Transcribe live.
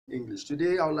English.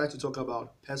 Today, I would like to talk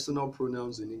about personal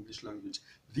pronouns in English language.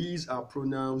 These are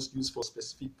pronouns used for a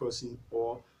specific person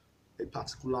or a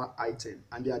particular item,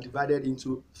 and they are divided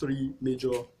into three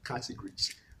major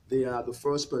categories. They are the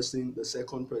first person, the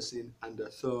second person, and the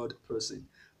third person.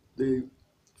 The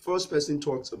first person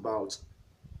talks about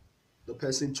the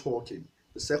person talking.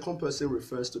 The second person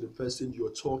refers to the person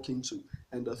you're talking to,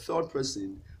 and the third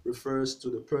person refers to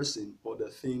the person or the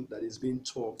thing that is being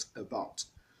talked about.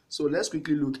 So let's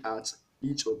quickly look at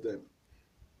each of them.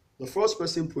 The first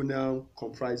person pronoun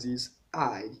comprises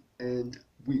I and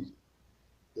we.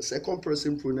 The second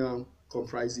person pronoun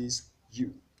comprises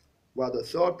you, while the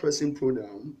third person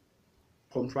pronoun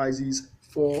comprises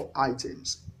four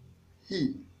items: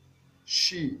 he,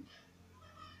 she,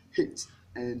 it,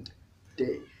 and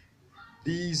they.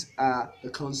 These are the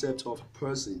concept of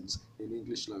persons in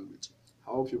English language.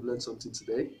 I hope you've learned something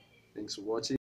today. Thanks for watching.